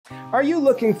Are you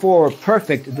looking for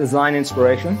perfect design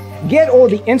inspiration? Get all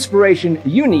the inspiration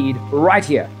you need right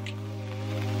here.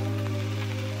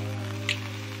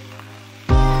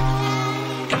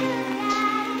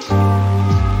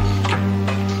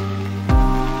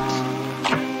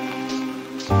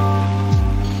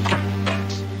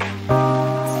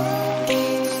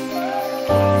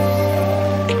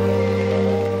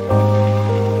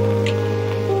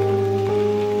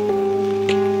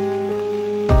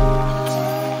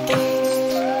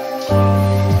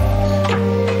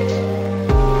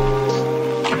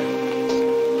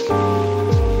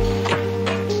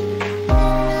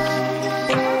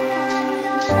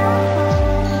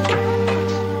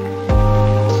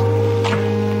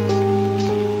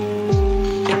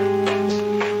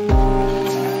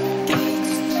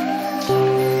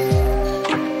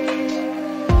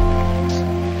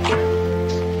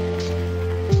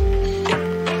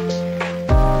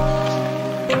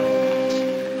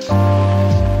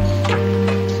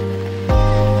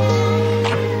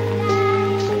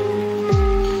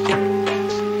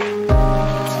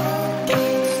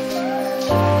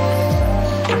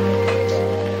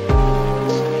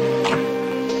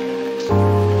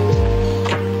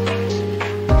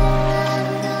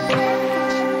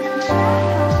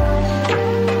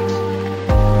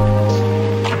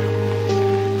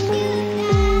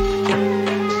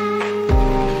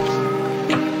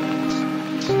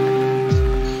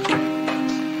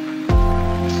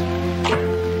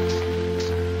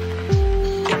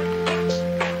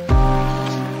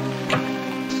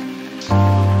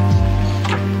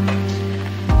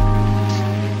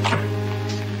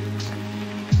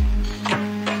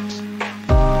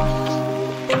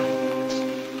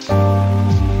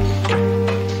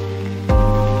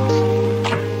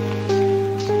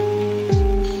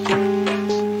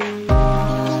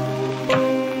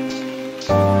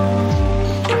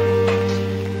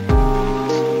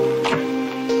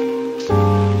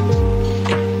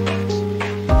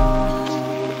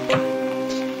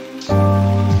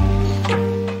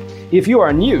 If you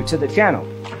are new to the channel,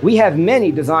 we have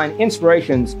many design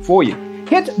inspirations for you.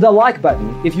 Hit the like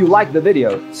button if you like the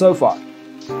video so far.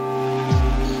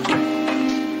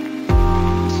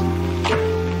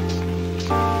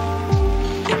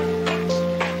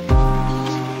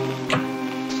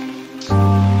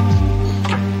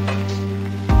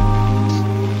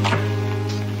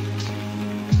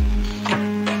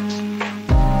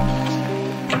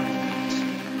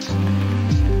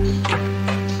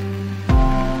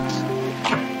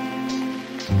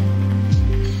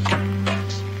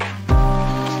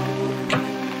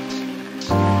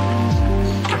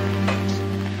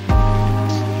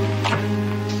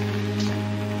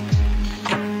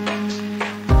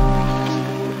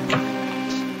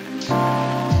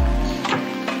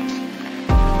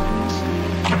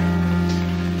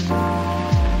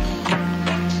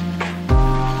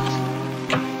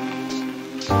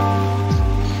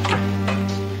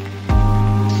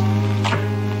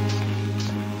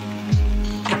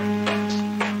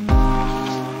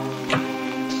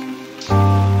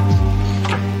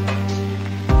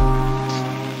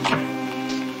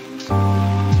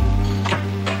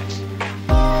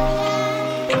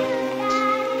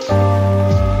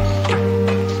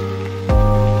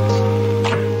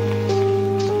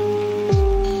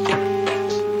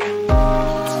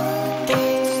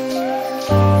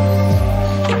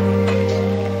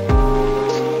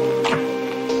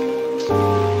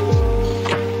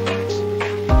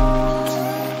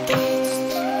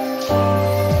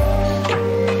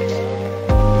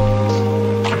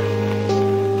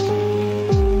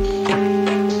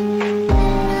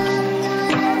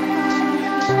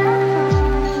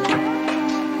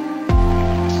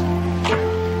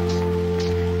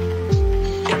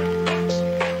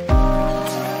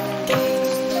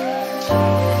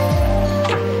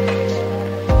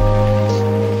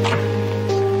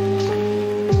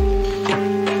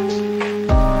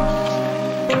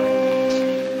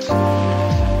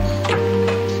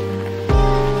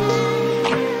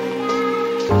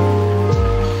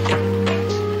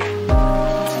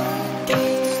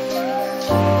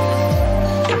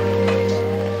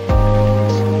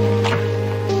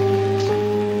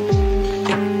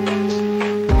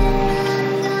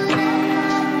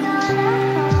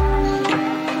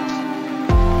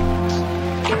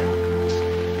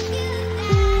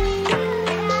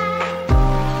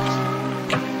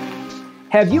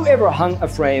 Have you ever hung a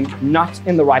frame not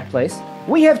in the right place?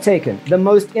 We have taken the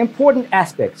most important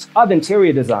aspects of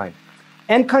interior design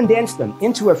and condensed them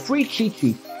into a free cheat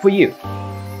sheet for you.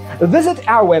 Visit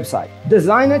our website,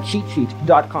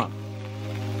 designercheatsheet.com.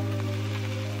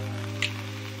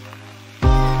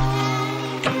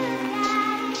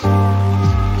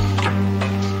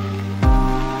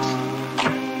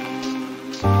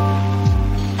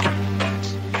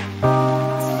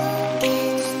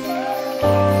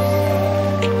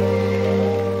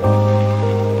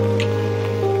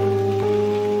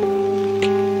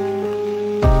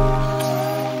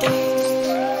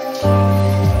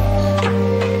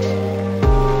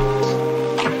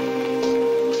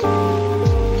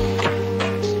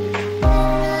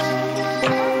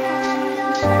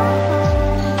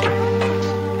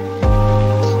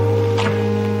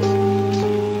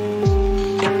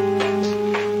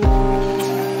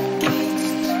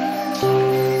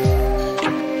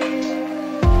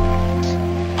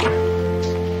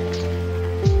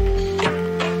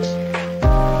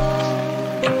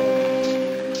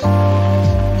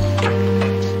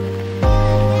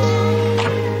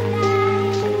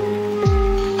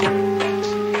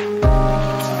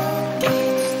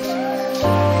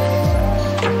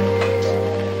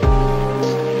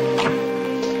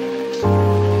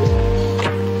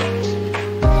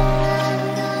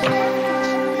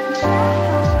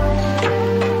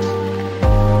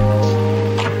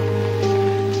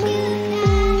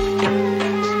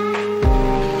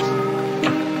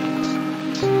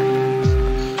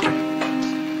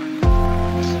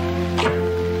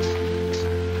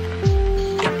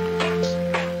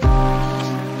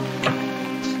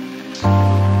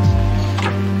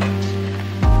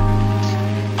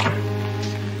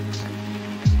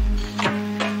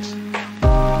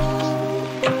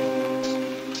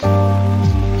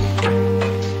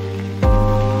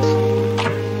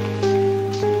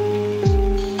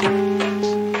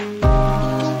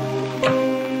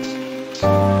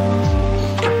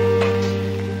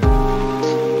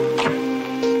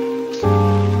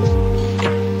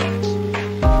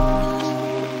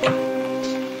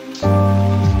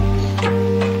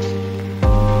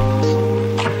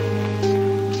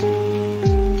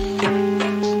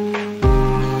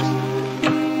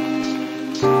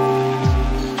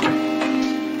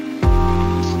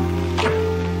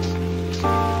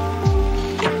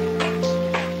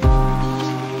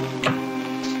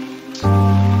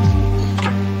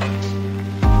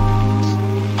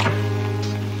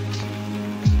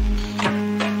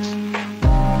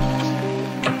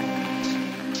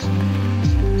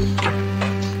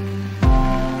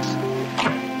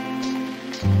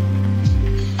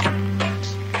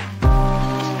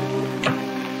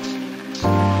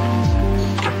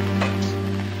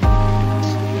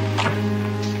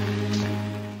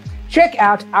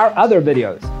 out our other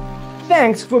videos.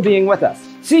 Thanks for being with us.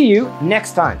 See you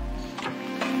next time.